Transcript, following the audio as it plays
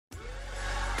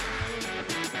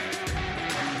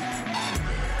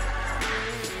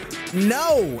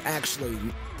No, actually.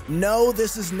 No,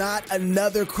 this is not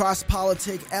another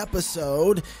cross-politic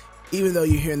episode. Even though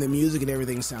you're hearing the music and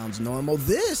everything sounds normal,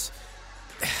 this,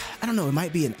 I don't know, it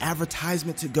might be an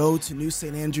advertisement to go to New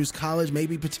St. Andrews College,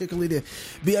 maybe particularly to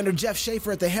be under Jeff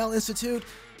Schaefer at the Hale Institute.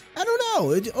 I don't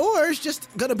know. Or it's just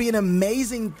going to be an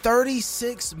amazing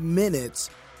 36 minutes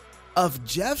of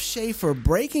Jeff Schaefer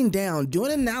breaking down,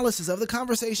 doing analysis of the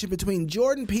conversation between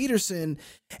Jordan Peterson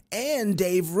and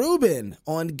Dave Rubin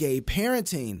on gay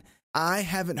parenting. I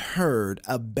haven't heard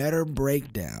a better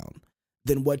breakdown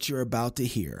than what you're about to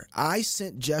hear. I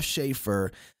sent Jeff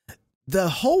Schaefer the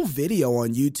whole video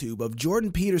on YouTube of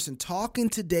Jordan Peterson talking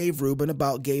to Dave Rubin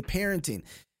about gay parenting.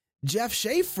 Jeff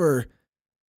Schaefer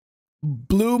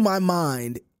blew my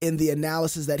mind in the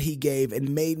analysis that he gave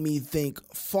and made me think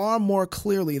far more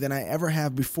clearly than I ever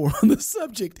have before on the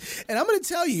subject. And I'm going to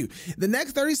tell you, the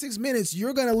next 36 minutes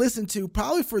you're going to listen to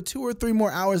probably for 2 or 3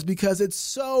 more hours because it's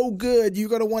so good. You're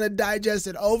going to want to digest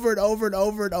it over and over and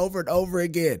over and over and over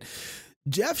again.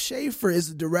 Jeff Schaefer is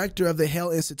the director of the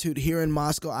Hale Institute here in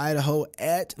Moscow, Idaho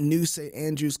at New St.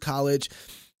 Andrews College.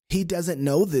 He doesn't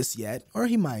know this yet, or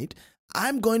he might.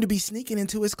 I'm going to be sneaking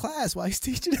into his class while he's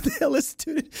teaching at the Hale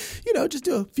Institute. Just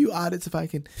do a few audits if I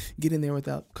can get in there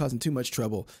without causing too much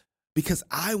trouble, because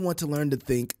I want to learn to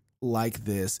think like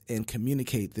this and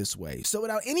communicate this way. So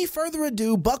without any further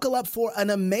ado, buckle up for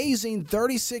an amazing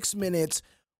 36 minutes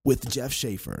with Jeff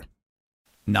Schaefer.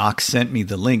 Knox sent me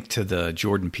the link to the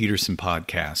Jordan Peterson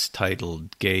podcast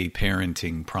titled Gay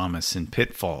Parenting, Promise and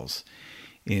Pitfalls,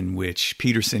 in which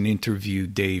Peterson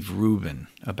interviewed Dave Rubin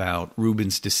about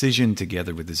Rubin's decision,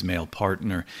 together with his male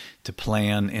partner, to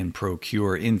plan and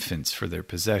procure infants for their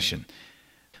possession.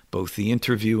 Both the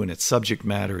interview and its subject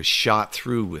matter is shot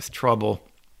through with trouble,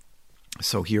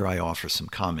 so here I offer some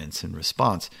comments in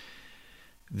response.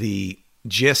 The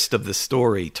gist of the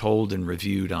story told and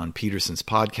reviewed on Peterson's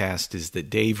podcast is that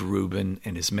Dave Rubin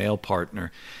and his male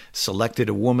partner selected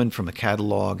a woman from a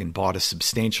catalog and bought a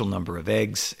substantial number of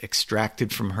eggs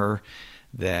extracted from her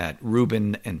that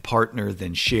Rubin and partner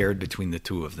then shared between the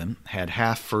two of them, had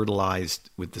half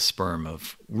fertilized with the sperm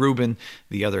of Rubin,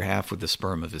 the other half with the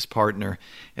sperm of his partner,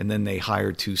 and then they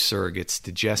hired 2 surrogates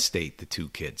to gestate the 2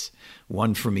 kids,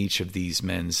 one from each of these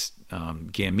men's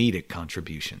gametic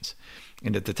contributions.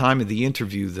 And at the time of the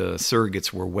interview, the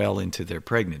surrogates were well into their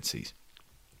pregnancies.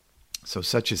 So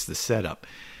such is the setup.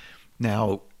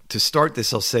 Now, to start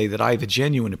this, I'll say that I have a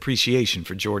genuine appreciation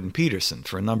for Jordan Peterson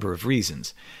for a number of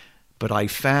reasons. But I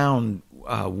found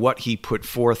what he put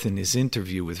forth in his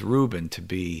interview with Rubin to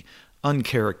be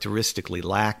uncharacteristically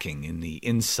lacking in the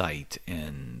insight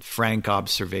and frank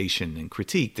observation and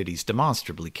critique that he's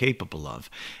demonstrably capable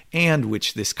of, and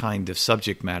which this kind of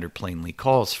subject matter plainly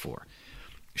calls for.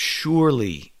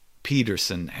 Surely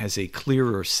Peterson has a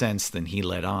clearer sense than he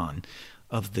let on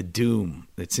of the doom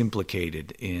that's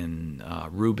implicated in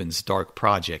Rubin's dark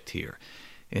project here,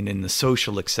 and in the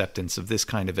social acceptance of this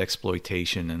kind of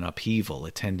exploitation and upheaval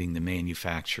attending the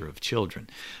manufacture of children.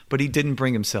 But he didn't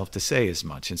bring himself to say as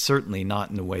much, and certainly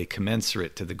not in a way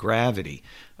commensurate to the gravity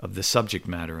of the subject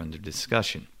matter under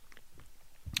discussion.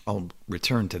 I'll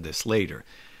return to this later.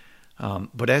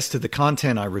 But as to the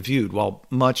content I reviewed, while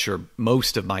much or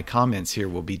most of my comments here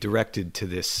will be directed to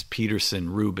this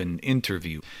Peterson-Rubin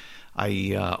interview,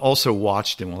 I also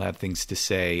watched and will have things to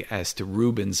say as to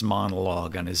Rubin's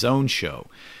monologue on his own show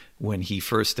when he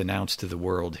first announced to the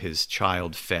world his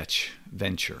child fetch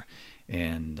venture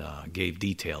and gave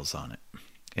details on it.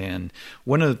 And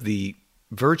one of the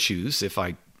virtues, if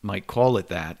I might call it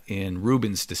that, in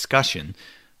Rubin's discussion,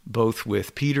 both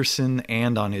with Peterson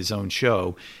and on his own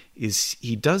show, is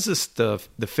he does us the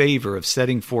favor of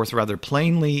setting forth rather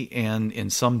plainly and in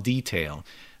some detail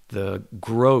the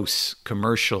gross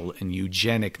commercial and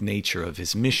eugenic nature of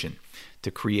his mission to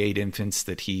create infants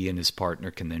that he and his partner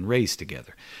can then raise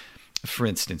together. For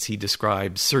instance, he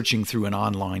describes searching through an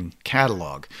online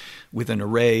catalog with an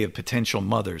array of potential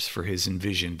mothers for his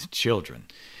envisioned children,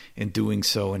 and doing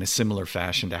so in a similar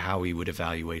fashion to how he would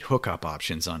evaluate hookup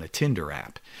options on a Tinder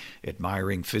app,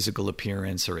 admiring physical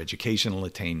appearance or educational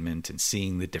attainment and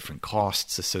seeing the different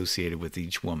costs associated with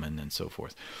each woman and so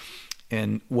forth.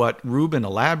 And what Rubin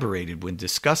elaborated when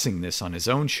discussing this on his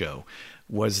own show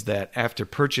was that after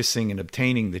purchasing and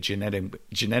obtaining the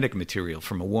genetic material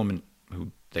from a woman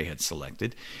who they had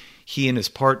selected, he and his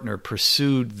partner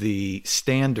pursued the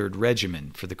standard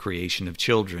regimen for the creation of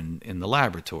children in the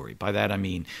laboratory. By that I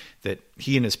mean that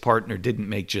he and his partner didn't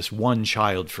make just one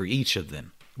child for each of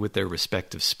them with their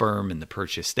respective sperm and the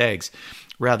purchased eggs.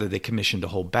 Rather, they commissioned a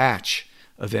whole batch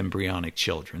of embryonic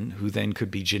children, who then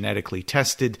could be genetically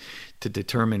tested to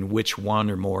determine which one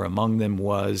or more among them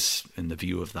was, in the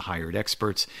view of the hired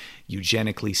experts,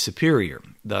 eugenically superior,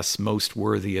 thus most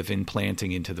worthy of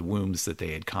implanting into the wombs that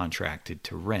they had contracted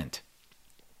to rent.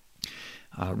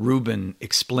 Rubin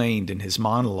explained in his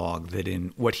monologue that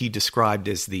in what he described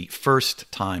as the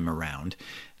first time around,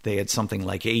 they had something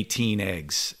like 18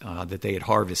 eggs that they had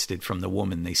harvested from the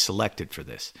woman they selected for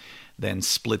this, then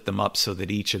split them up so that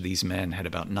each of these men had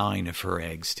about 9 of her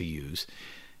eggs to use.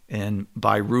 And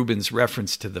by Rubin's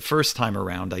reference to the first time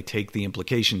around, I take the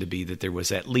implication to be that there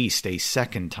was at least a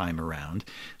second time around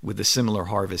with a similar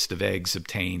harvest of eggs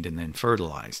obtained and then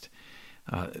fertilized.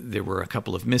 There were a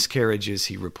couple of miscarriages,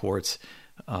 he reports,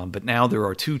 but now there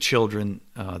are 2 children.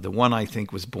 The one, I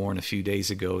think, was born a few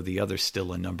days ago, the other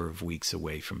still a number of weeks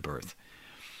away from birth.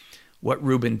 What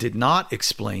Rubin did not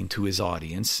explain to his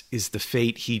audience is the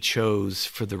fate he chose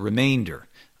for the remainder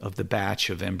of the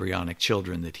batch of embryonic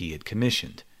children that he had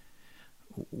commissioned.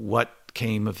 What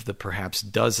came of the perhaps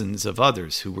dozens of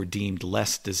others who were deemed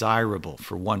less desirable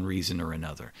for one reason or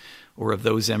another, or of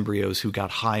those embryos who got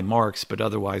high marks but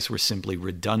otherwise were simply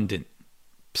redundant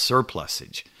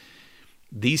surplusage?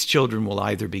 These children will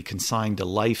either be consigned to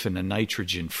life in a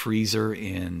nitrogen freezer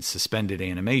in suspended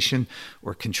animation,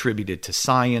 or contributed to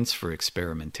science for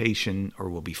experimentation, or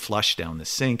will be flushed down the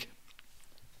sink.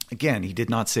 Again, he did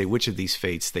not say which of these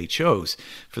fates they chose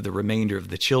for the remainder of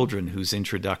the children whose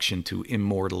introduction to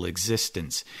immortal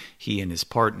existence he and his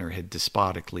partner had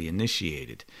despotically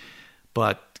initiated.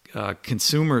 But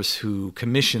consumers who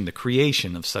commission the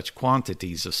creation of such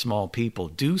quantities of small people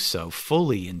do so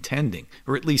fully intending,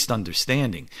 or at least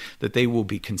understanding, that they will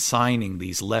be consigning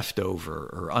these leftover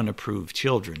or unapproved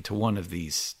children to one of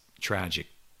these tragic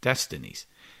destinies.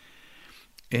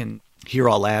 And here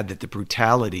I'll add that the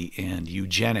brutality and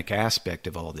eugenic aspect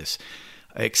of all this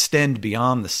extend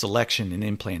beyond the selection and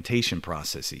implantation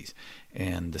processes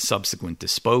and the subsequent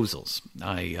disposals.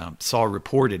 I saw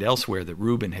reported elsewhere that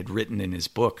Rubin had written in his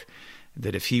book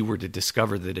that if he were to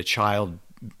discover that a child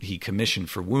he commissioned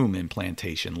for womb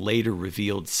implantation later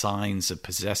revealed signs of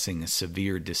possessing a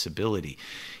severe disability,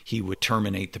 he would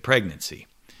terminate the pregnancy.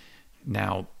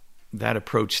 Now, that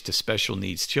approach to special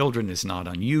needs children is not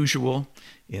unusual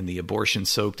in the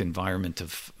abortion-soaked environment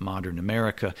of modern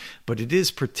America, but it is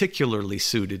particularly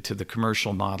suited to the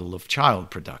commercial model of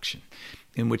child production,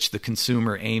 in which the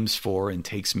consumer aims for and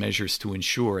takes measures to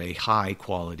ensure a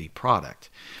high-quality product.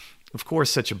 Of course,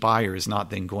 such a buyer is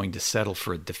not then going to settle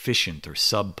for a deficient or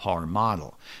subpar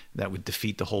model. That would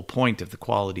defeat the whole point of the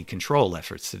quality control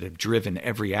efforts that have driven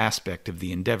every aspect of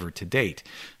the endeavor to date,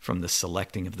 from the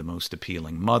selecting of the most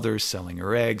appealing mother selling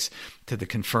her eggs, to the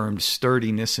confirmed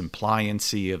sturdiness and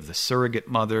pliancy of the surrogate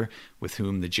mother with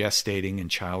whom the gestating and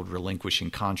child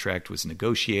relinquishing contract was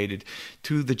negotiated,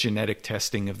 to the genetic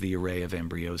testing of the array of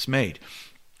embryos made.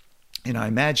 And I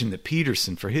imagine that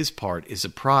Peterson, for his part, is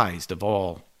apprised of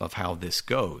all of how this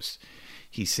goes.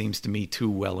 He seems to me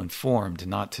too well informed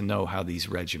not to know how these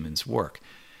regimens work.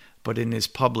 But in his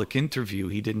public interview,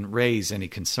 he didn't raise any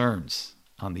concerns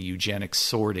on the eugenic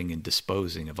sorting and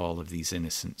disposing of all of these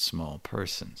innocent small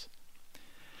persons.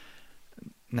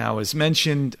 Now, as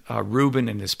mentioned, Rubin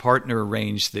and his partner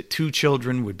arranged that 2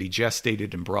 children would be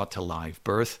gestated and brought to live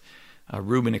birth.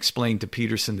 Rubin explained to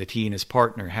Peterson that he and his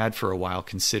partner had for a while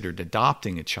considered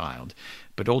adopting a child,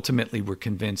 but ultimately were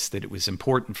convinced that it was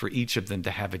important for each of them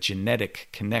to have a genetic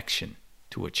connection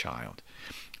to a child.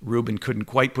 Rubin couldn't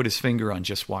quite put his finger on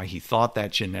just why he thought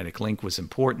that genetic link was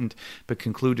important, but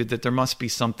concluded that there must be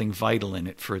something vital in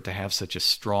it for it to have such a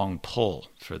strong pull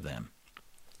for them.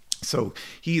 So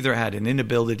he either had an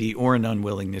inability or an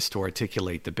unwillingness to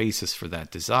articulate the basis for that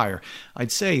desire.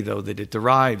 I'd say, though, that it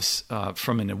derives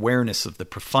from an awareness of the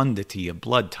profundity of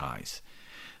blood ties.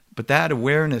 But that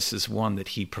awareness is one that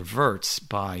he perverts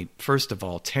by, first of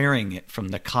all, tearing it from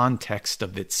the context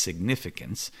of its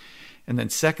significance, and then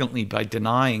secondly, by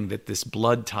denying that this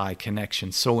blood tie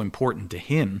connection so important to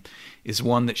him is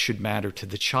one that should matter to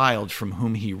the child from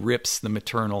whom he rips the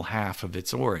maternal half of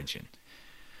its origin.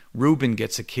 Rubin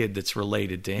gets a kid that's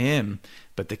related to him,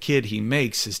 but the kid he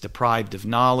makes is deprived of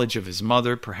knowledge of his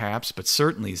mother, perhaps, but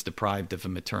certainly is deprived of a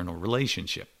maternal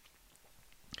relationship.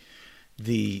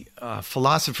 The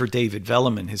philosopher David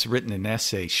Velleman has written an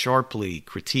essay sharply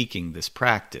critiquing this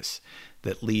practice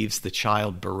that leaves the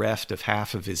child bereft of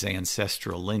half of his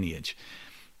ancestral lineage.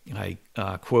 I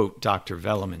quote Dr.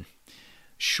 Velleman,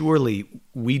 "Surely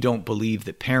we don't believe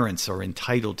that parents are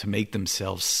entitled to make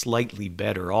themselves slightly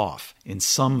better off in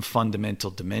some fundamental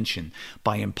dimension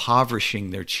by impoverishing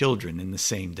their children in the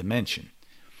same dimension.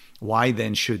 Why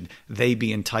then should they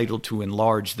be entitled to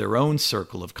enlarge their own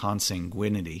circle of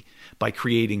consanguinity by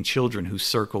creating children whose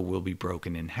circle will be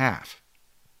broken in half?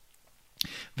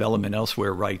 Velleman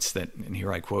elsewhere writes that, and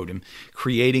here I quote him,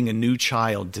 creating a new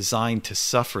child designed to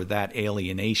suffer that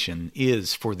alienation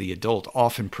is, for the adult,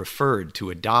 often preferred to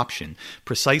adoption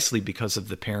precisely because of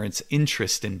the parent's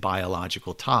interest in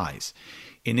biological ties,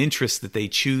 an interest that they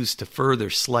choose to further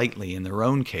slightly in their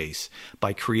own case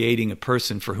by creating a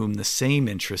person for whom the same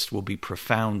interest will be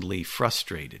profoundly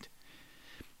frustrated.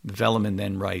 Velleman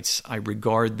then writes, I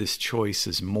regard this choice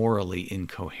as morally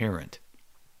incoherent.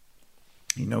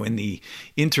 You know, in the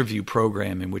interview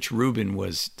program in which Rubin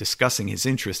was discussing his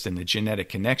interest in the genetic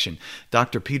connection,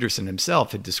 Dr. Peterson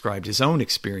himself had described his own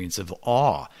experience of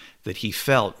awe that he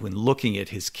felt when looking at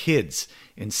his kids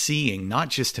and seeing not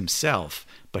just himself,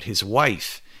 but his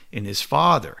wife and his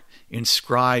father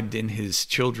inscribed in his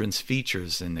children's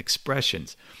features and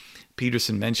expressions.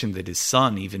 Peterson mentioned that his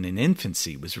son, even in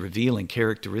infancy, was revealing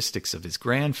characteristics of his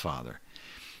grandfather.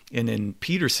 And in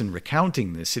Peterson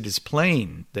recounting this, it is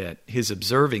plain that his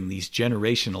observing these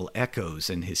generational echoes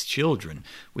in his children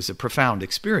was a profound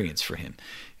experience for him.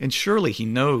 And surely he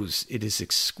knows it is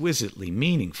exquisitely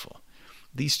meaningful.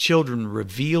 These children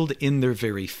revealed in their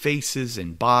very faces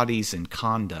and bodies and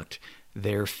conduct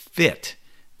their fit,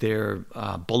 their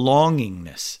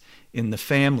belongingness in the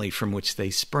family from which they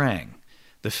sprang,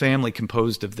 the family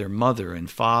composed of their mother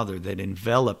and father that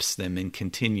envelops them in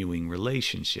continuing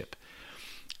relationship.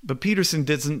 But Peterson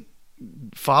doesn't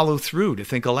follow through to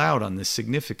think aloud on this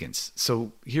significance.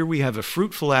 So here we have a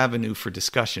fruitful avenue for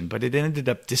discussion, but it ended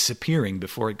up disappearing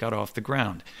before it got off the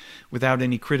ground, without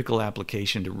any critical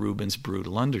application to Rubin's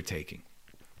brutal undertaking.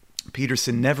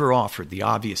 Peterson never offered the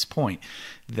obvious point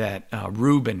that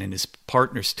Rubin and his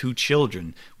partner's two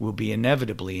children will be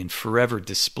inevitably and forever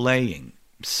displaying,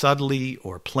 subtly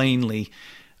or plainly,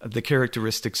 the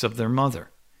characteristics of their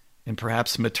mother and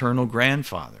perhaps maternal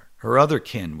grandfather, or other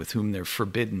kin with whom they're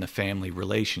forbidden a family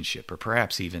relationship, or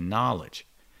perhaps even knowledge.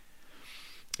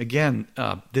 Again,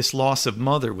 this loss of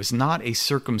mother was not a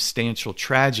circumstantial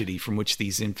tragedy from which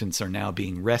these infants are now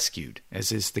being rescued,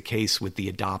 as is the case with the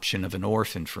adoption of an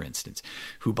orphan, for instance,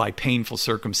 who by painful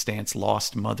circumstance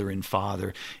lost mother and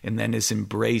father and then is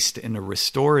embraced in a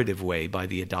restorative way by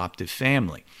the adoptive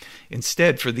family.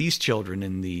 Instead, for these children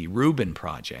in the Rubin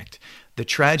Project, the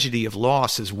tragedy of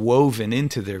loss is woven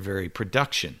into their very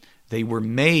production. They were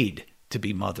made to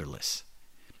be motherless,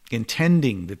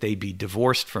 intending that they be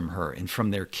divorced from her and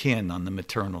from their kin on the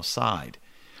maternal side.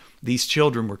 These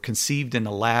children were conceived in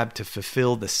a lab to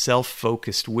fulfill the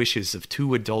self-focused wishes of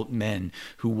two adult men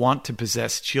who want to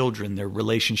possess children their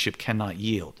relationship cannot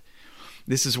yield.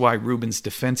 This is why Rubin's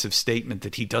defensive statement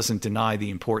that he doesn't deny the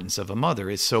importance of a mother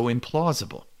is so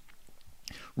implausible.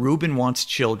 Rubin wants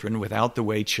children without the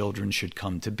way children should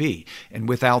come to be, and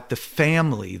without the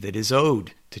family that is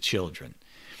owed to children.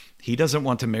 He doesn't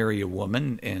want to marry a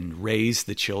woman and raise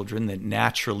the children that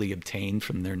naturally obtain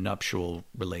from their nuptial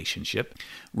relationship.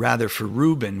 Rather, for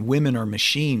Rubin, women are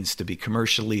machines to be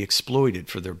commercially exploited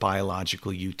for their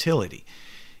biological utility.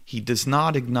 He does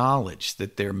not acknowledge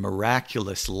that their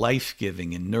miraculous,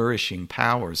 life-giving, and nourishing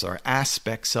powers are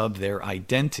aspects of their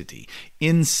identity,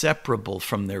 inseparable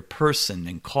from their person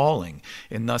and calling,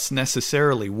 and thus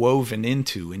necessarily woven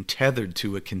into and tethered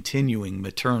to a continuing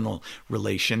maternal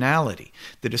relationality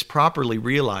that is properly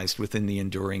realized within the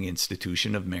enduring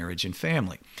institution of marriage and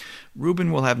family.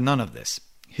 Rubin will have none of this.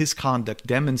 His conduct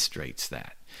demonstrates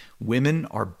that. Women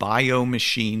are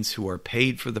bio-machines who are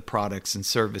paid for the products and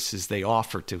services they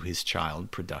offer to his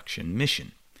child production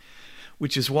mission.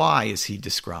 Which is why, as he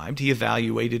described, he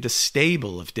evaluated a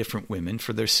stable of different women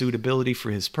for their suitability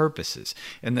for his purposes,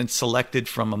 and then selected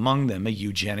from among them a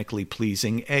eugenically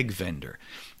pleasing egg vendor,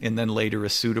 and then later a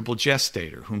suitable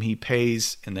gestator, whom he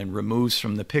pays and then removes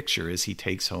from the picture as he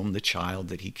takes home the child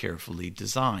that he carefully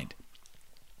designed.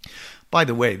 By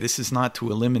the way, this is not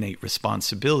to eliminate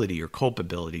responsibility or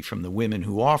culpability from the women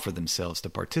who offer themselves to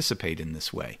participate in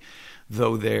this way,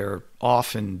 though their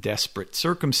often desperate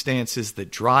circumstances that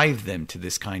drive them to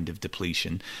this kind of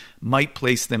depletion might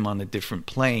place them on a different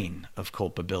plane of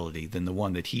culpability than the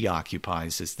one that he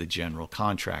occupies as the general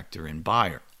contractor and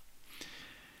buyer.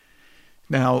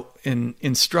 Now, an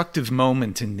instructive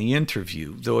moment in the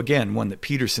interview, though again one that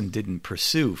Peterson didn't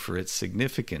pursue for its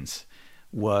significance,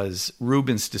 was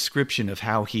Rubin's description of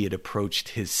how he had approached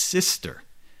his sister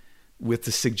with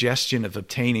the suggestion of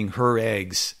obtaining her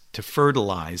eggs to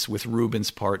fertilize with Rubin's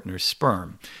partner's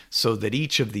sperm, so that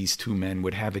each of these two men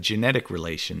would have a genetic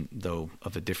relation, though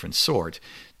of a different sort,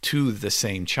 to the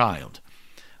same child.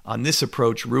 On this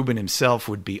approach, Rubin himself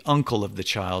would be uncle of the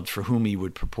child for whom he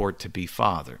would purport to be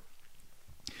father.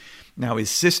 Now,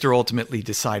 his sister ultimately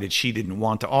decided she didn't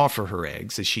want to offer her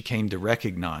eggs, as she came to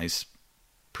recognize,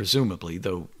 presumably,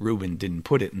 though Reuben didn't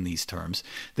put it in these terms,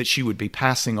 that she would be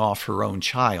passing off her own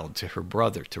child to her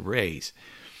brother to raise.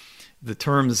 The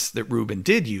terms that Reuben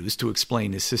did use to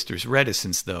explain his sister's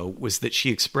reticence, though, was that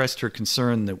she expressed her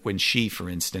concern that when she, for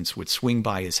instance, would swing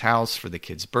by his house for the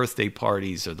kids' birthday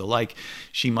parties or the like,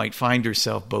 she might find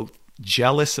herself both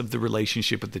jealous of the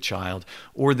relationship with the child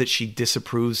or that she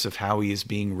disapproves of how he is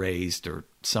being raised or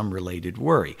some related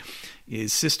worry.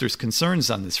 His sister's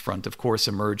concerns on this front, of course,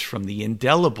 emerge from the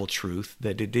indelible truth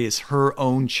that it is her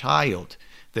own child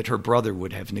that her brother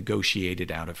would have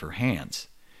negotiated out of her hands.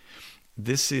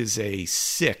 This is a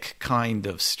sick kind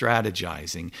of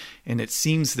strategizing, and it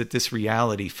seems that this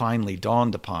reality finally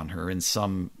dawned upon her in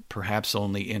some perhaps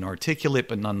only inarticulate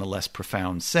but nonetheless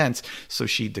profound sense, so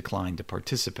she declined to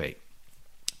participate.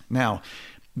 Now,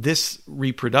 this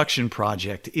reproduction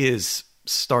project is,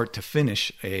 start to finish,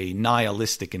 a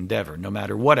nihilistic endeavor, no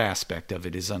matter what aspect of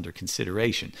it is under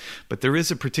consideration. But there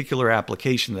is a particular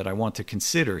application that I want to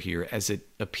consider here as it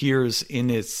appears in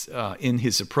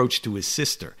his approach to his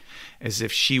sister, as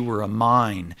if she were a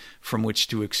mine from which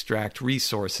to extract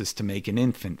resources to make an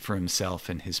infant for himself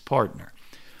and his partner.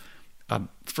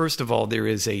 First of all, there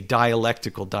is a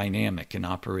dialectical dynamic in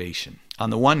operation. On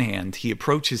the one hand, he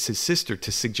approaches his sister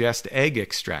to suggest egg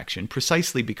extraction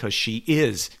precisely because she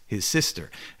is his sister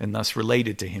and thus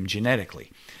related to him genetically.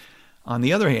 On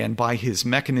the other hand, by his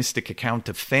mechanistic account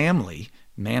of family,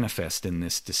 manifest in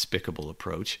this despicable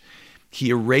approach, he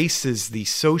erases the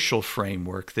social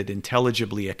framework that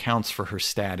intelligibly accounts for her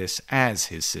status as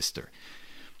his sister.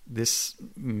 This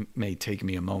may take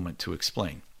me a moment to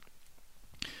explain.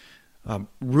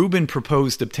 Reuben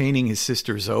proposed obtaining his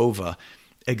sister's ova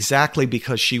exactly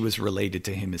because she was related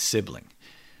to him as sibling.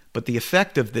 But the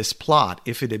effect of this plot,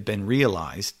 if it had been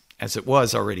realized, as it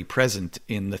was already present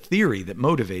in the theory that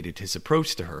motivated his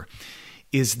approach to her,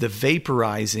 is the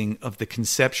vaporizing of the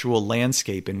conceptual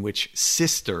landscape in which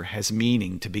sister has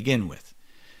meaning to begin with.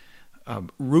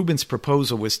 Reuben's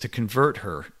proposal was to convert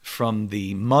her from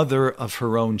the mother of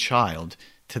her own child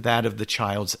to that of the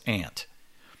child's aunt.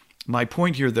 My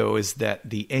point here, though, is that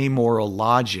the amoral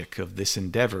logic of this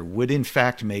endeavor would in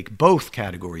fact make both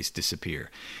categories disappear,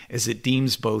 as it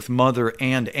deems both mother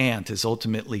and aunt as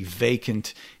ultimately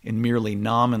vacant and merely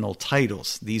nominal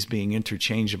titles, these being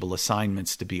interchangeable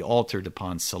assignments to be altered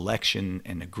upon selection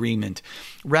and agreement,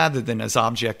 rather than as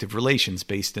objective relations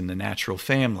based in the natural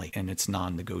family and its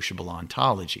non-negotiable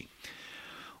ontology.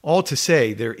 All to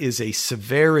say, there is a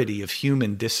severity of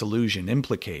human disillusion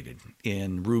implicated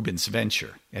in Reuben's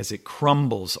venture, as it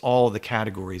crumbles all the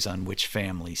categories on which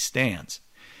family stands.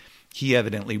 He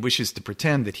evidently wishes to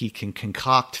pretend that he can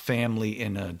concoct family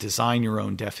in a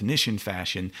design-your-own-definition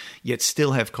fashion, yet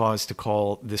still have cause to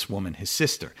call this woman his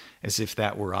sister, as if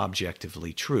that were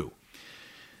objectively true.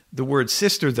 The word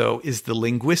sister, though, is the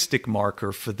linguistic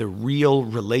marker for the real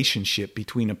relationship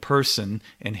between a person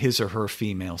and his or her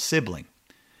female sibling.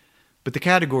 But the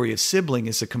category of sibling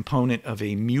is a component of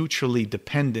a mutually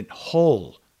dependent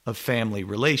whole of family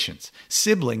relations.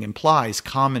 Sibling implies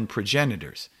common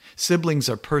progenitors. Siblings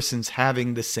are persons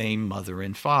having the same mother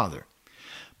and father.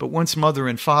 But once mother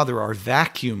and father are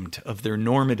vacuumed of their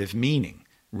normative meaning,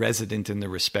 resident in their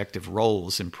respective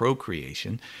roles in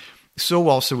procreation, so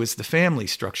also is the family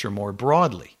structure more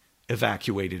broadly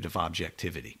evacuated of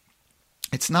objectivity.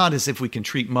 It's not as if we can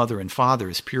treat mother and father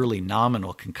as purely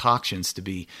nominal concoctions to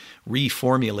be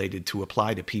reformulated to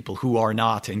apply to people who are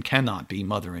not and cannot be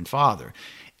mother and father,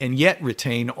 and yet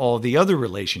retain all the other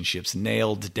relationships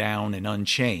nailed down and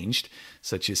unchanged,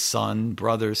 such as son,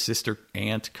 brother, sister,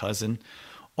 aunt, cousin,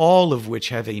 all of which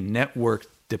have a network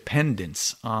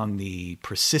dependence on the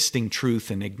persisting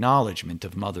truth and acknowledgement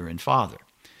of mother and father.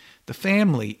 The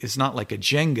family is not like a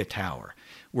Jenga tower,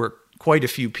 where quite a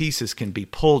few pieces can be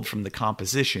pulled from the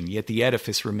composition, yet the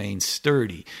edifice remains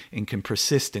sturdy and can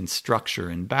persist in structure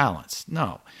and balance.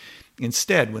 No.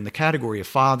 Instead, when the category of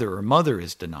father or mother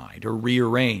is denied or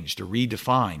rearranged or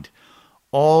redefined,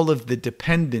 all of the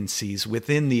dependencies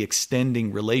within the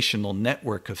extending relational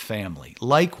network of family,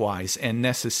 likewise and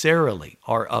necessarily,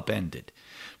 are upended.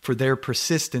 For their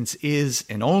persistence is,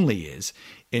 and only is,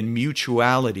 in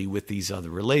mutuality with these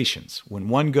other relations. When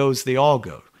one goes, they all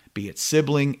go. Be it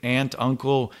sibling, aunt,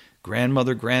 uncle,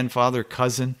 grandmother, grandfather,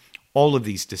 cousin, all of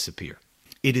these disappear.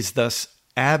 It is thus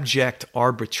abject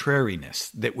arbitrariness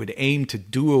that would aim to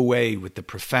do away with the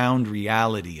profound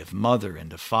reality of mother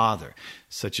and of father,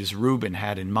 such as Reuben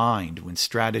had in mind when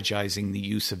strategizing the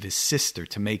use of his sister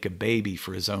to make a baby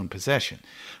for his own possession,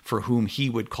 for whom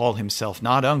he would call himself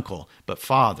not uncle, but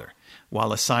father,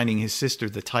 while assigning his sister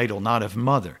the title not of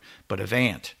mother, but of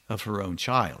aunt of her own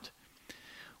child.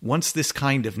 Once this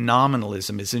kind of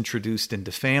nominalism is introduced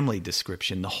into family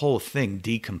description, the whole thing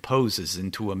decomposes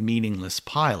into a meaningless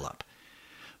pileup.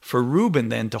 For Reuben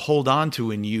then to hold on to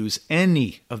and use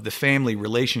any of the family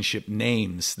relationship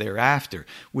names thereafter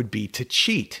would be to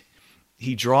cheat.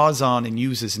 He draws on and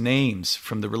uses names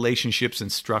from the relationships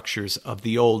and structures of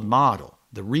the old model,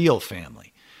 the real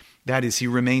family. That is, he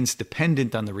remains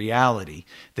dependent on the reality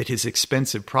that his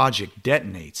expensive project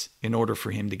detonates in order for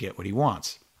him to get what he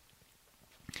wants.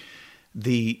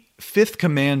 The fifth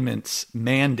commandment's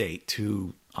mandate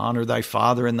to honor thy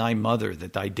father and thy mother,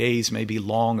 that thy days may be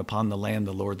long upon the land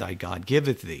the Lord thy God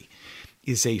giveth thee,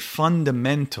 is a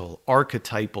fundamental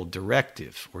archetypal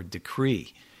directive or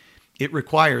decree. It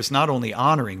requires not only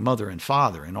honoring mother and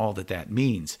father and all that that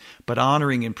means, but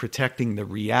honoring and protecting the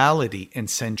reality and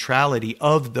centrality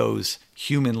of those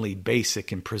humanly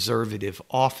basic and preservative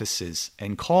offices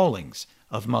and callings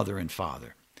of mother and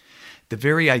father. The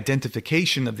very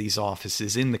identification of these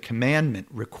offices in the commandment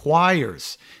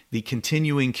requires the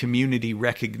continuing community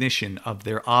recognition of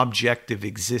their objective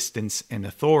existence and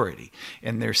authority,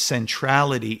 and their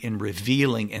centrality in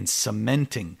revealing and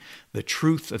cementing the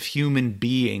truth of human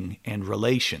being and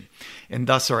relation, and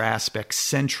thus are aspects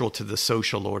central to the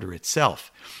social order itself.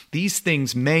 These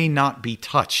things may not be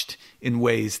touched in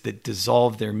ways that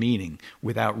dissolve their meaning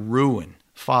without ruin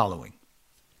following.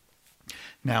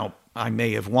 Now, I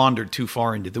may have wandered too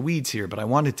far into the weeds here, but I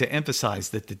wanted to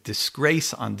emphasize that the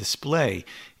disgrace on display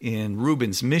in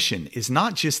Reuben's mission is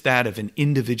not just that of an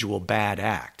individual bad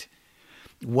act.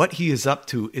 What he is up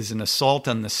to is an assault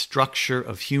on the structure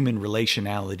of human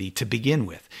relationality to begin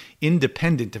with,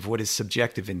 independent of what his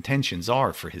subjective intentions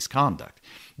are for his conduct.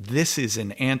 This is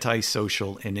an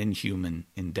antisocial and inhuman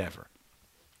endeavor.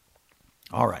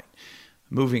 All right,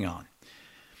 moving on.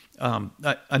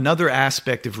 Another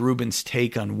aspect of Reuben's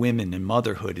take on women and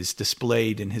motherhood is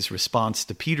displayed in his response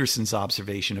to Peterson's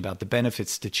observation about the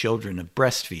benefits to children of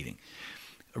breastfeeding.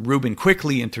 Reuben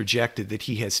quickly interjected that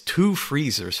he has 2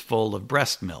 freezers full of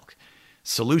breast milk.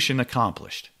 Solution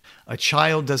accomplished. A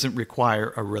child doesn't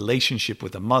require a relationship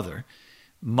with a mother.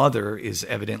 Mother is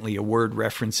evidently a word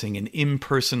referencing an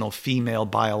impersonal female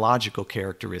biological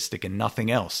characteristic and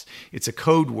nothing else. It's a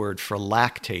code word for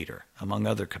lactator, among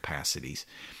other capacities.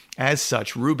 As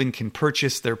such, Reuben can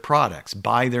purchase their products,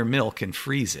 buy their milk, and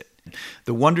freeze it.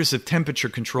 The wonders of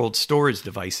temperature-controlled storage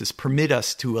devices permit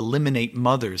us to eliminate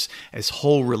mothers as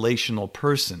whole relational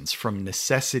persons from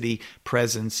necessity,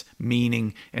 presence,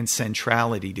 meaning, and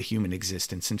centrality to human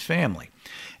existence and family.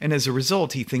 And as a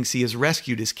result, he thinks he has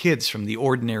rescued his kids from the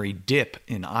ordinary dip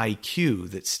in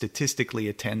IQ that statistically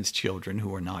attends children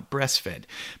who are not breastfed,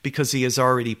 because he has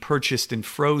already purchased and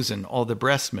frozen all the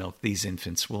breast milk these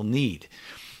infants will need.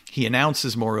 He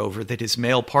announces, moreover, that his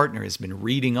male partner has been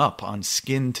reading up on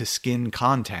skin-to-skin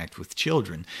contact with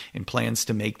children and plans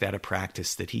to make that a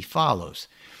practice that he follows.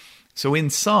 So in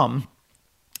sum,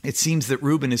 it seems that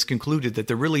Reuben has concluded that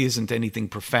there really isn't anything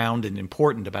profound and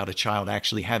important about a child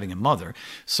actually having a mother,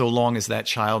 so long as that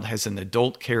child has an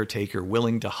adult caretaker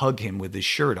willing to hug him with his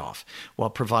shirt off, while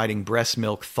providing breast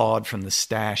milk thawed from the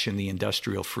stash in the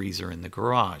industrial freezer in the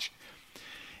garage.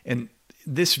 And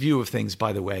this view of things,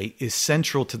 by the way, is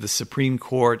central to the Supreme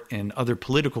Court and other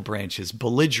political branches'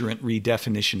 belligerent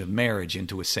redefinition of marriage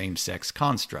into a same-sex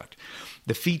construct.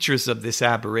 The features of this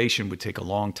aberration would take a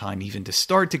long time even to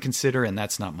start to consider, and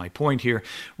that's not my point here.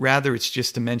 Rather, it's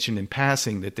just to mention in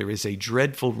passing that there is a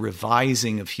dreadful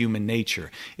revising of human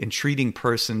nature in treating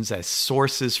persons as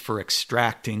sources for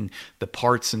extracting the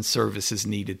parts and services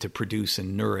needed to produce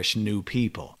and nourish new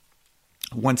people.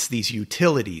 Once these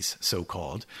utilities,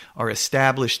 so-called, are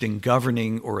established in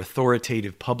governing or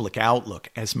authoritative public outlook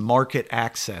as market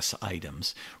access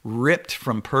items, ripped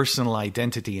from personal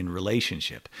identity and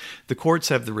relationship, the courts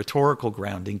have the rhetorical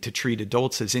grounding to treat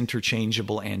adults as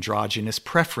interchangeable androgynous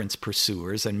preference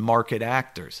pursuers and market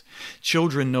actors.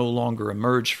 Children no longer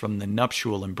emerge from the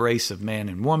nuptial embrace of man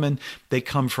and woman. They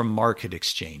come from market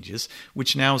exchanges,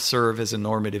 which now serve as a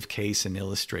normative case and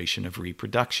illustration of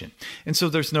reproduction. And so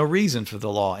there's no reason for the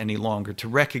law any longer to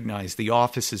recognize the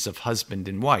offices of husband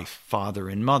and wife, father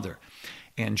and mother.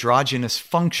 Androgynous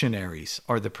functionaries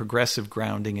are the progressive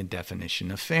grounding and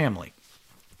definition of family.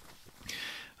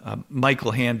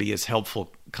 Michael Hanby has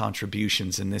helpful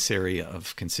contributions in this area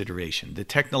of consideration. The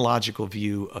technological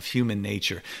view of human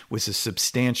nature was a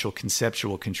substantial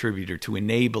conceptual contributor to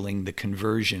enabling the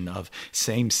conversion of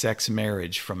same-sex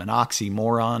marriage from an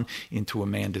oxymoron into a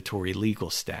mandatory legal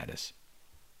status.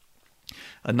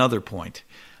 Another point.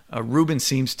 Rubin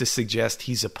seems to suggest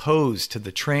he's opposed to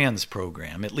the trans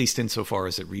program, at least insofar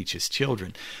as it reaches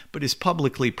children, but his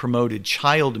publicly promoted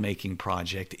child-making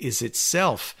project is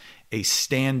itself a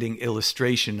standing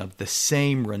illustration of the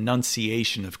same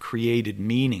renunciation of created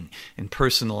meaning and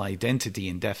personal identity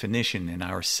and definition in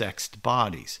our sexed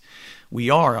bodies. We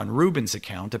are, on Rubin's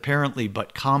account, apparently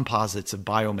but composites of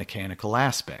biomechanical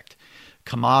aspect,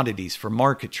 commodities for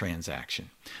market transaction.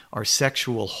 Our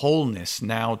sexual wholeness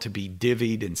now to be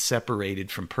divvied and separated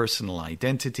from personal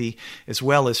identity, as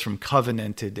well as from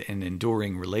covenanted and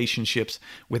enduring relationships,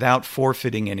 without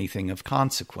forfeiting anything of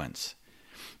consequence.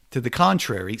 To the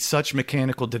contrary, such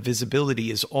mechanical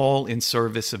divisibility is all in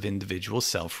service of individual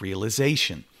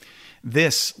self-realization.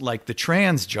 This, like the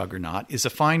trans juggernaut, is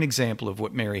a fine example of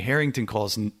what Mary Harrington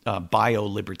calls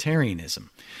bio-libertarianism,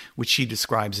 which she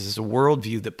describes as a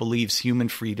worldview that believes human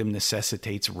freedom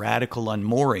necessitates radical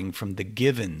unmooring from the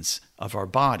givens of our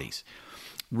bodies.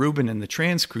 Rubin and the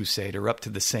Trans Crusade are up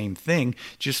to the same thing,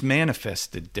 just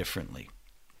manifested differently.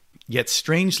 Yet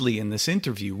strangely in this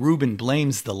interview, Rubin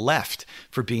blames the left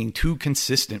for being too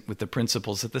consistent with the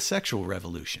principles of the sexual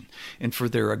revolution and for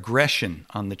their aggression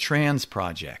on the trans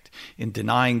project in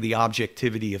denying the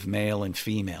objectivity of male and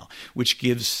female, which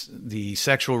gives the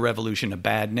sexual revolution a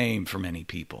bad name for many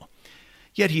people.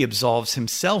 Yet he absolves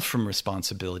himself from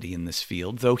responsibility in this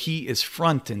field, though he is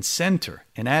front and center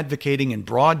in advocating in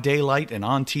broad daylight and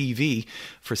on TV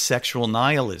for sexual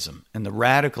nihilism and the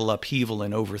radical upheaval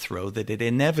and overthrow that it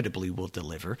inevitably will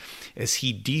deliver as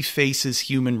he defaces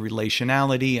human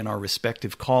relationality and our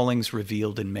respective callings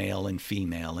revealed in male and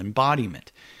female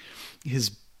embodiment.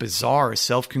 His bizarre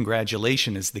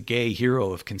self-congratulation as the gay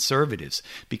hero of conservatives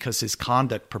because his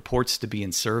conduct purports to be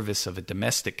in service of a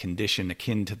domestic condition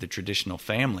akin to the traditional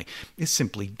family is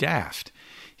simply daft.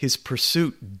 His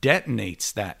pursuit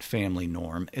detonates that family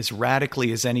norm as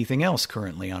radically as anything else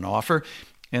currently on offer,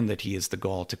 and that he is the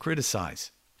gall to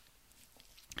criticize.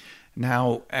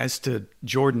 Now, as to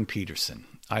Jordan Peterson,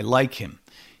 I like him.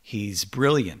 He's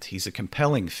brilliant. He's a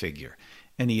compelling figure,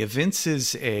 and he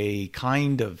evinces a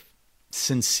kind of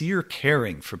sincere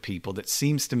caring for people that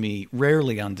seems to me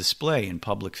rarely on display in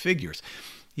public figures.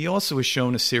 He also has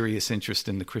shown a serious interest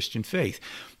in the Christian faith,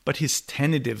 but his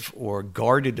tentative or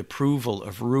guarded approval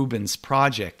of Rubin's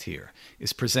project here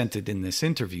is presented in this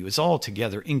interview is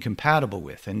altogether incompatible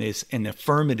with and is an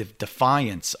affirmative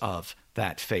defiance of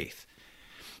that faith.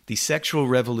 The sexual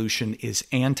revolution is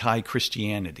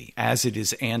anti-Christianity, as it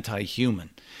is anti-human,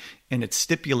 and it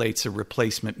stipulates a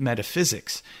replacement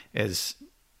metaphysics, as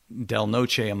Del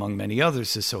Noce, among many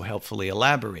others, is so helpfully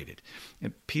elaborated.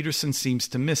 And Peterson seems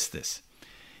to miss this.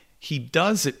 He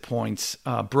does, at points,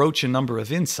 broach a number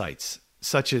of insights,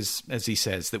 such as he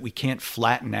says, that we can't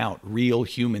flatten out real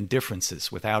human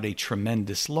differences without a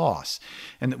tremendous loss,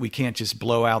 and that we can't just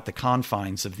blow out the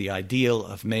confines of the ideal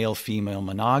of male-female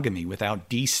monogamy without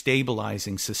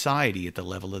destabilizing society at the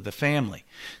level of the family,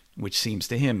 which seems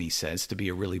to him, he says, to be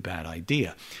a really bad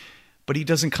idea. But he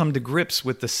doesn't come to grips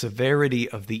with the severity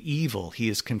of the evil he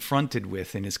is confronted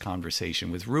with in his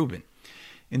conversation with Rubin.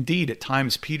 Indeed, at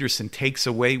times Peterson takes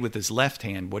away with his left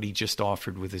hand what he just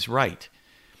offered with his right.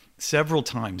 Several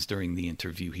times during the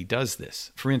interview he does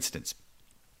this. For instance,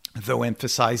 though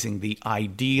emphasizing the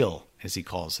ideal, as he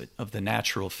calls it, of the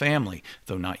natural family,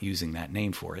 though not using that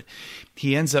name for it,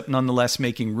 he ends up nonetheless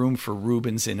making room for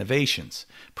Rubin's innovations,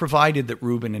 provided that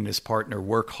Rubin and his partner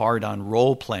work hard on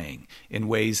role-playing in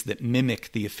ways that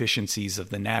mimic the efficiencies of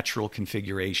the natural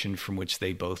configuration from which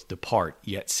they both depart,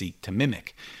 yet seek to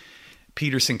mimic.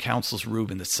 Peterson counsels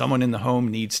Rubin that someone in the home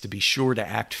needs to be sure to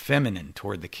act feminine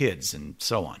toward the kids, and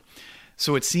so on.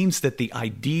 So it seems that the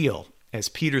ideal, as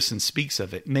Peterson speaks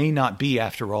of it, may not be,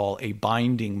 after all, a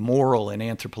binding moral and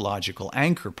anthropological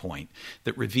anchor point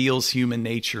that reveals human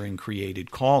nature and created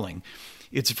calling.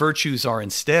 Its virtues are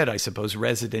instead, I suppose,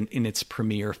 resident in its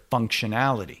premier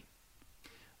functionality.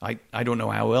 I don't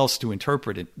know how else to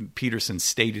interpret it, Peterson's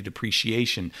stated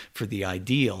appreciation for the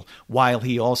ideal, while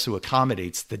he also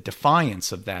accommodates the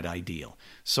defiance of that ideal,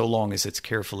 so long as it's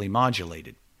carefully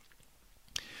modulated.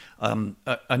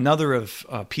 Another of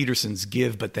Peterson's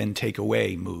give but then take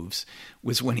away moves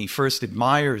was when he first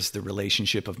admires the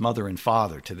relationship of mother and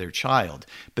father to their child,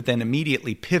 but then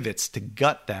immediately pivots to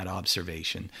gut that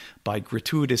observation by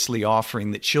gratuitously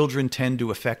offering that children tend to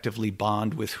effectively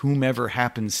bond with whomever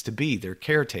happens to be their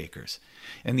caretakers.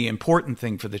 And the important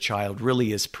thing for the child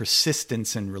really is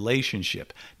persistence in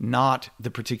relationship, not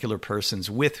the particular persons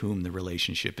with whom the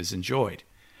relationship is enjoyed.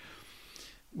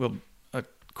 Well, a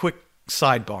quick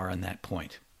sidebar on that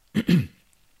point.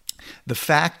 The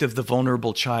fact of the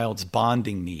vulnerable child's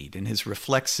bonding need and his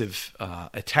reflexive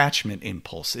attachment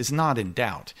impulse is not in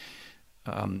doubt.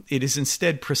 It is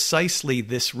instead precisely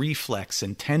this reflex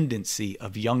and tendency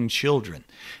of young children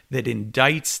that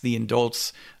indicts the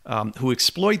adults who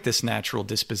exploit this natural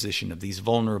disposition of these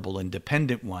vulnerable and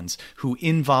dependent ones who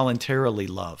involuntarily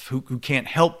love, who can't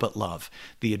help but love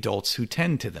the adults who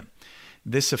tend to them.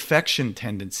 This affection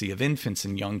tendency of infants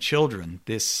and young children,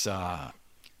 this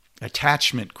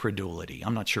attachment credulity,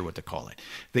 I'm not sure what to call it,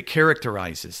 that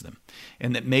characterizes them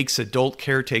and that makes adult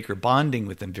caretaker bonding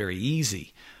with them very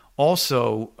easy,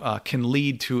 also can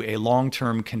lead to a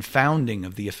long-term confounding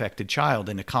of the affected child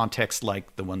in a context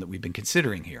like the one that we've been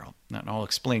considering here. I'll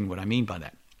explain what I mean by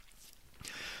that.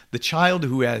 The child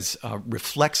who has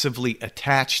reflexively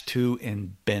attached to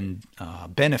and been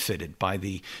benefited by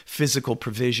the physical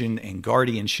provision and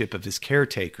guardianship of his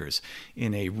caretakers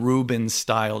in a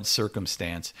Reuben-styled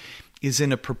circumstance is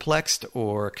in a perplexed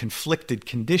or conflicted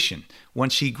condition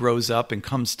once he grows up and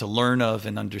comes to learn of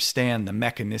and understand the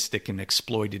mechanistic and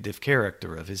exploitative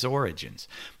character of his origins.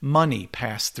 Money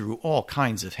passed through all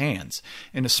kinds of hands,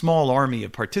 and a small army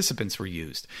of participants were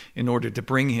used in order to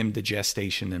bring him to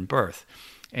gestation and birth.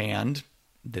 And,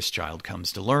 this child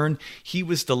comes to learn, he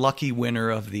was the lucky winner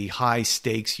of the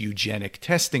high-stakes eugenic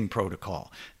testing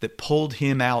protocol that pulled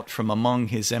him out from among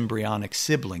his embryonic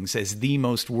siblings as the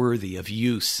most worthy of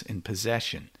use and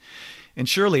possession. And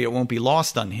surely it won't be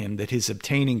lost on him that his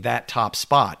obtaining that top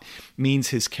spot means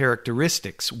his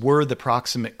characteristics were the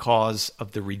proximate cause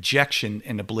of the rejection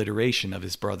and obliteration of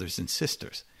his brothers and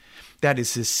sisters. That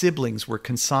is, his siblings were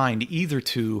consigned either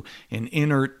to an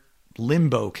inert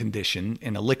limbo condition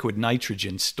in a liquid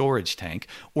nitrogen storage tank,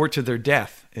 or to their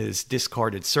death as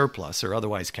discarded surplus or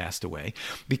otherwise cast away,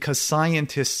 because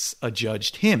scientists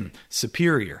adjudged him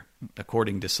superior,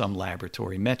 according to some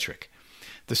laboratory metric.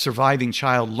 The surviving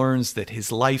child learns that his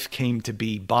life came to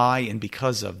be by and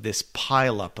because of this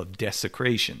pileup of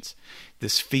desecrations,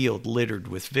 this field littered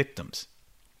with victims.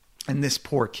 And this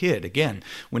poor kid, again,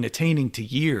 when attaining to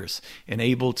years and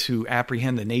able to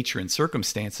apprehend the nature and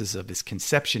circumstances of his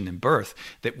conception and birth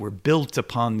that were built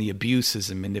upon the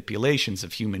abuses and manipulations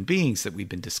of human beings that we've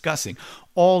been discussing,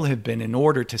 all have been in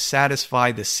order to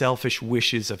satisfy the selfish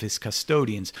wishes of his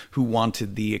custodians who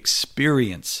wanted the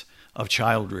experience of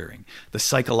child rearing, the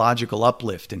psychological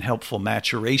uplift and helpful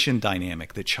maturation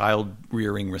dynamic that child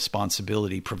rearing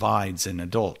responsibility provides an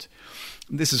adult.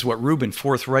 This is what Reuben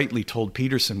forthrightly told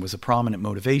Peterson was a prominent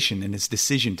motivation in his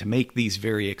decision to make these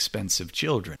very expensive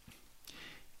children.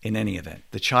 In any event,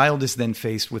 the child is then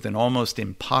faced with an almost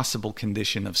impossible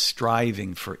condition of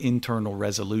striving for internal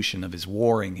resolution of his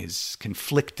warring, his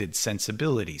conflicted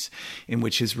sensibilities, in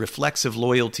which his reflexive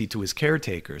loyalty to his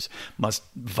caretakers must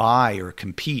vie or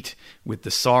compete with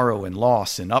the sorrow and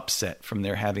loss and upset from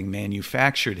their having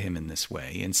manufactured him in this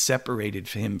way and separated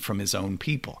him from his own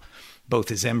people, both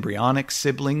his embryonic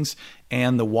siblings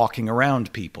and the walking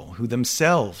around people who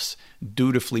themselves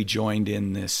dutifully joined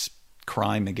in this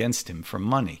crime against him for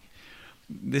money.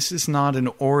 This is not an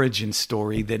origin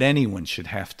story that anyone should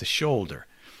have to shoulder,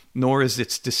 nor is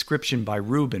its description by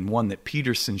Reuben one that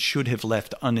Peterson should have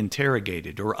left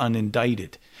uninterrogated or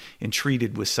unindicted and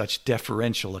treated with such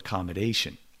deferential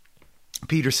accommodation.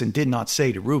 Peterson did not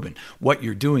say to Reuben, "What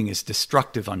you're doing is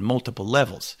destructive on multiple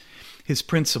levels." His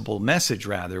principal message,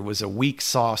 rather, was a weak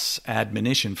sauce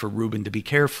admonition for Reuben to be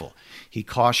careful. He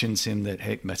cautions him that,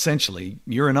 hey, essentially,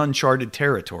 you're in uncharted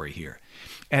territory here,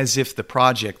 as if the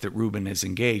project that Reuben has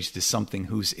engaged is something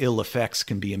whose ill effects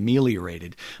can be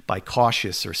ameliorated by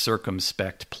cautious or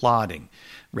circumspect plodding,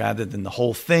 rather than the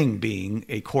whole thing being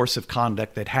a course of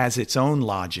conduct that has its own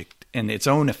logic and its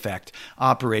own effect,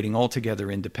 operating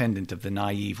altogether independent of the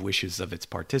naive wishes of its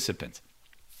participants.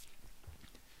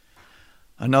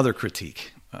 Another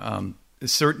critique.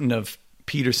 Certain of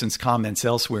Peterson's comments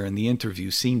elsewhere in the interview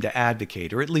seem to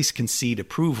advocate, or at least concede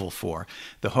approval for,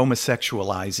 the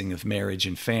homosexualizing of marriage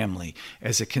and family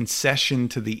as a concession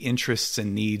to the interests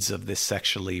and needs of this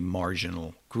sexually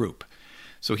marginal group.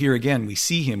 So here again, we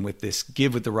see him with this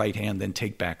give with the right hand, then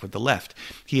take back with the left.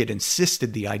 He had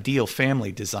insisted the ideal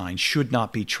family design should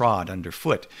not be trod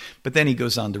underfoot, but then he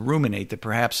goes on to ruminate that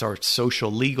perhaps our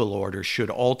social legal order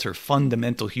should alter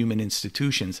fundamental human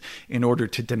institutions in order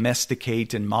to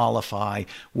domesticate and mollify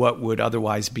what would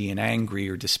otherwise be an angry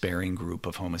or despairing group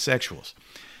of homosexuals.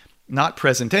 Not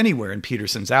present anywhere in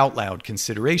Peterson's out loud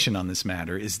consideration on this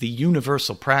matter is the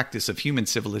universal practice of human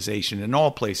civilization in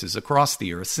all places across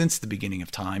the earth since the beginning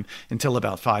of time until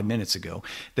about 5 minutes ago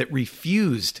that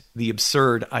refused the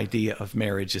absurd idea of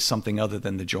marriage as something other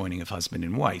than the joining of husband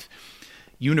and wife.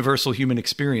 Universal human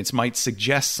experience might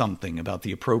suggest something about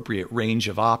the appropriate range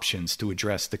of options to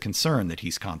address the concern that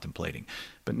he's contemplating,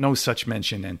 but no such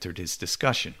mention entered his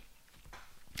discussion.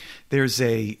 There's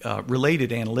a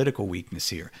related analytical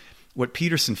weakness here. What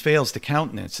Peterson fails to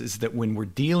countenance is that when we're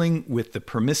dealing with the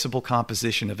permissible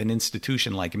composition of an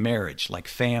institution like marriage, like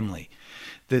family,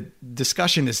 the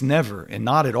discussion is never, and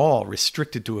not at all,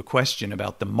 restricted to a question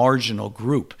about the marginal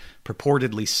group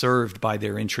purportedly served by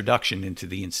their introduction into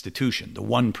the institution, the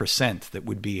 1% that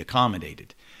would be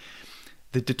accommodated.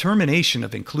 The determination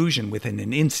of inclusion within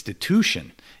an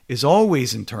institution is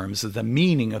always in terms of the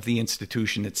meaning of the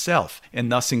institution itself,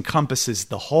 and thus encompasses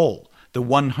the whole, the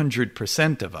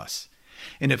 100% of us.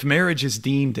 And if marriage is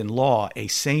deemed in law a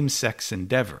same-sex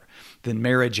endeavor, then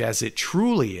marriage as it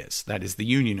truly is, that is, the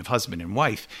union of husband and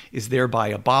wife, is thereby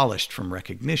abolished from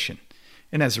recognition.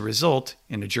 And as a result,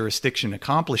 in a jurisdiction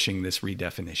accomplishing this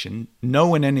redefinition, no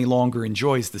one any longer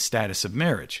enjoys the status of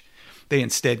marriage. They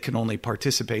instead can only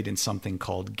participate in something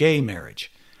called gay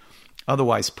marriage.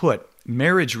 Otherwise put,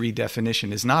 marriage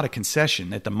redefinition is not a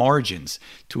concession at the margins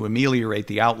to ameliorate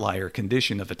the outlier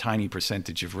condition of a tiny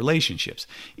percentage of relationships.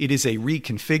 It is a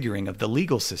reconfiguring of the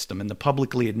legal system and the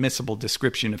publicly admissible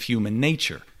description of human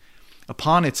nature.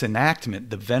 Upon its enactment,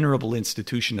 the venerable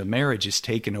institution of marriage is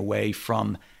taken away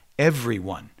from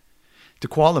everyone. To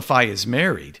qualify as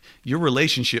married, your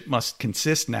relationship must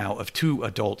consist now of two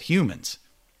adult humans.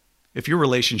 If your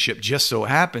relationship just so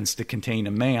happens to contain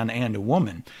a man and a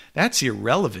woman, that's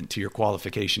irrelevant to your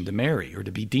qualification to marry or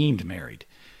to be deemed married.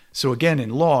 So again, in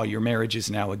law, your marriage is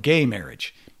now a gay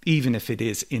marriage, even if it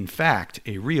is in fact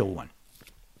a real one.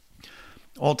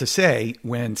 All to say,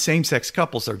 when same-sex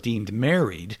couples are deemed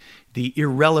married, the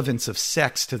irrelevance of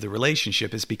sex to the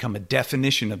relationship has become a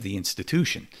definition of the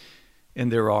institution, and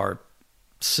there are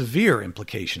severe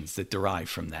implications that derive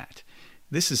from that.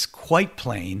 This is quite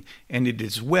plain, and it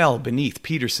is well beneath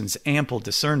Peterson's ample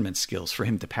discernment skills for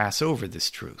him to pass over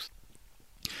this truth.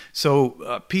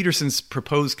 So Peterson's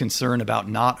proposed concern about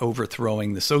not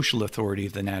overthrowing the social authority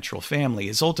of the natural family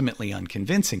is ultimately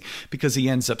unconvincing because he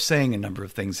ends up saying a number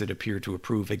of things that appear to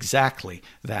approve exactly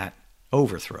that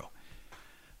overthrow.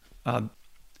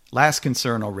 Last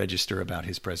concern I'll register about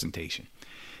his presentation.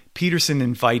 Peterson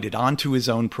invited onto his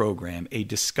own program a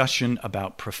discussion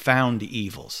about profound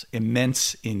evils,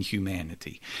 immense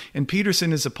inhumanity. And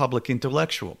Peterson is a public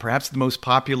intellectual, perhaps the most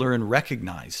popular and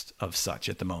recognized of such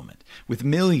at the moment, with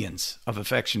millions of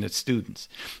affectionate students.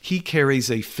 He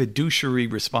carries a fiduciary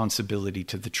responsibility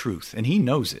to the truth, and he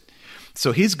knows it.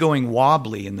 So his going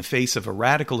wobbly in the face of a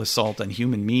radical assault on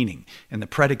human meaning and the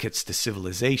predicates to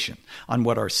civilization, on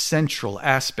what are central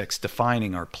aspects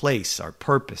defining our place, our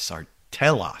purpose, our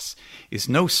telos, is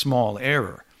no small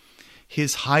error.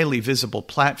 His highly visible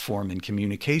platform and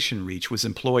communication reach was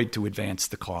employed to advance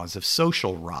the cause of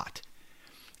social rot.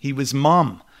 He was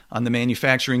mum on the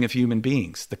manufacturing of human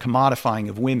beings, the commodifying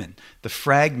of women, the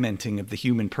fragmenting of the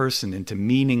human person into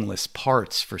meaningless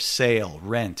parts for sale,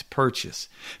 rent, purchase,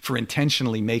 for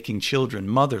intentionally making children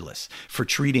motherless, for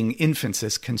treating infants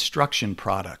as construction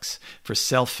products, for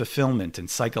self-fulfillment and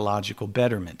psychological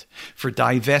betterment, for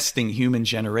divesting human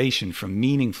generation from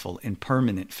meaningful and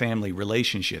permanent family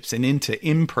relationships and into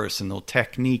impersonal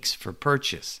techniques for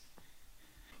purchase.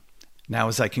 Now,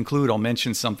 as I conclude, I'll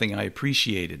mention something I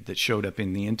appreciated that showed up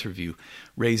in the interview,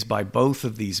 raised by both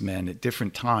of these men at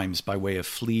different times by way of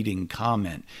fleeting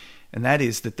comment, and that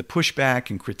is that the pushback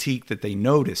and critique that they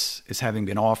notice as having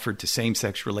been offered to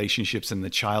same-sex relationships in the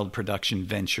child production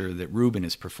venture that Rubin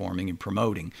is performing and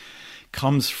promoting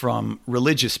comes from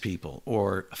religious people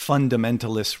or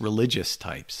fundamentalist religious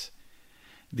types.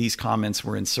 These comments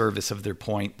were in service of their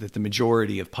point that the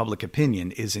majority of public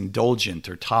opinion is indulgent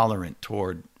or tolerant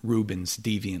toward Rubin's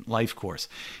deviant life course,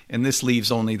 and this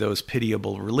leaves only those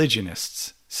pitiable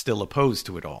religionists still opposed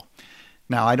to it all.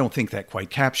 Now, I don't think that quite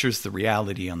captures the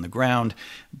reality on the ground,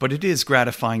 but it is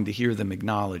gratifying to hear them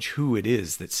acknowledge who it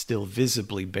is that still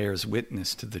visibly bears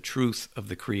witness to the truth of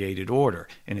the created order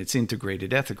and its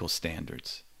integrated ethical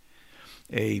standards.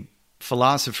 A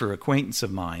philosopher acquaintance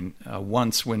of mine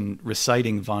once, when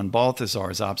reciting von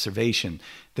Balthasar's observation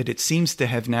that it seems to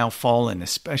have now fallen,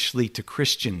 especially to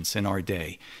Christians in our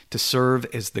day, to serve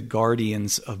as the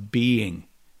guardians of being,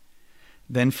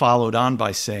 then followed on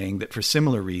by saying that for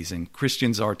similar reason,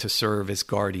 Christians are to serve as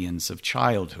guardians of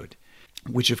childhood,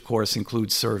 which of course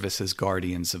includes service as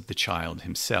guardians of the child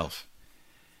himself.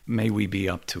 may we be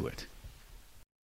up to it.